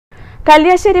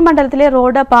കല്യാശ്ശേരി മണ്ഡലത്തിലെ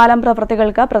റോഡ് പാലം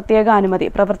പ്രവൃത്തികൾക്ക് പ്രത്യേക അനുമതി.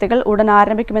 പ്രവൃത്തികൾ ഉടൻ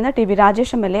ആരംഭിക്കുമെന്ന് ടി വി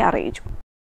രാജേഷ് എം.എൽ.എ. അറിയിച്ചു.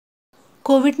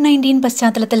 കോവിഡ്-19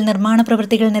 പശ്ചാത്തലത്തിൽ നിർമ്മാണ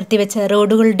പ്രവൃത്തികൾ നിർത്തിവെച്ച്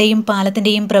റോഡുകളുടെയും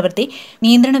പാലത്തിന്റെയും പ്രവൃത്തി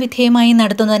നിയന്ത്രണ വിധേയമായി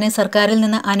നടത്തുന്നതിന് സർക്കാരിൽ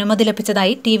നിന്ന് അനുമതി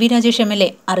ലഭിച്ചതായി ടി വി രാജേഷ് എം.എൽ.എ.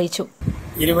 അറിയിച്ചു.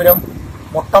 ഇരുവരും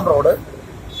മുട്ടം റോഡ്,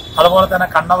 അതുപോലെ തന്നെ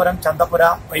Kannapuram Chanthappura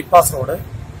bypass road,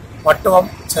 വട്ടുവം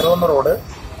Cherukunnu road,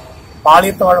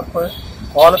 പാളിയത്തുവഴപ്പ്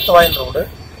കോലത്തുവയൽ road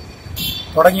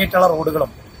തുടങ്ങിയിട്ടുള്ള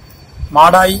റോഡുകളും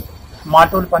മാടായി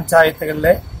മാട്ടൂൽ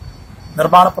പഞ്ചായത്തുകളിലെ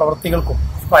നിർമ്മാണ പ്രവൃത്തികൾക്കും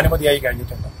ഇപ്പോൾ അനുമതിയായി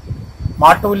കഴിഞ്ഞിട്ടുണ്ട്.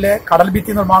 മാട്ടൂലിലെ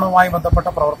കടൽഭിത്തി നിർമ്മാണവുമായി ബന്ധപ്പെട്ട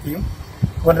പ്രവൃത്തിയും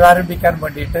പുനരാരംഭിക്കാൻ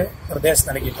വേണ്ടിയിട്ട് നിർദ്ദേശം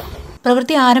നൽകിയിട്ടുണ്ട്.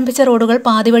 പ്രവൃത്തി ആരംഭിച്ച റോഡുകൾ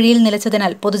പാതിവഴിയിൽ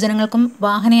നിലച്ചതിനാൽ പൊതുജനങ്ങൾക്കും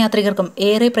വാഹനയാത്രികർക്കും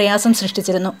ഏറെ പ്രയാസം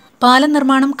സൃഷ്ടിച്ചിരുന്നു. പാലം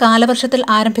നിർമ്മാണം കാലവർഷത്തിൽ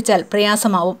ആരംഭിച്ചാൽ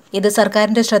പ്രയാസമാവും. ഇത്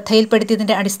സർക്കാരിന്റെ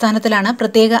ശ്രദ്ധയിൽപ്പെടുത്തിയതിന്റെ അടിസ്ഥാനത്തിലാണ്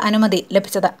പ്രത്യേക അനുമതി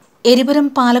ലഭിച്ചത്. Eripuram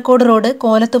Palakkode road,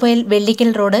 കോലത്തുവയൽ വെള്ളിക്കൽ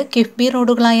road, KIIFB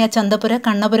റോഡുകളായ Chanthappura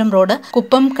Kannapuram road,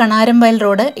 Kuppam കണാരംവയൽ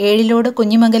road, Ezhilode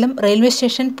Kunhimangalam railway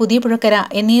station പുതിയ പുഴക്കര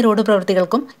എന്നീ റോഡ്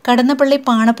പ്രവൃത്തികൾക്കും കടന്നപ്പള്ളി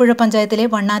പാണപ്പുഴ പഞ്ചായത്തിലെ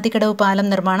വണ്ണാത്തിക്കടവ് പാലം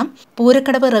നിർമ്മാണം,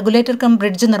 പൂരക്കടവ് റെഗുലേറ്റർ കം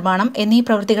ബ്രിഡ്ജ് നിർമ്മാണം എന്നീ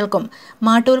പ്രവൃത്തികൾക്കും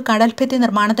മാട്ടൂൽ കടൽഭിത്തി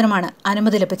നിർമ്മാണത്തിനുമാണ്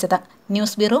അനുമതി ലഭിച്ചത്.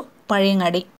 News bureau,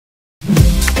 Pazhayangadi.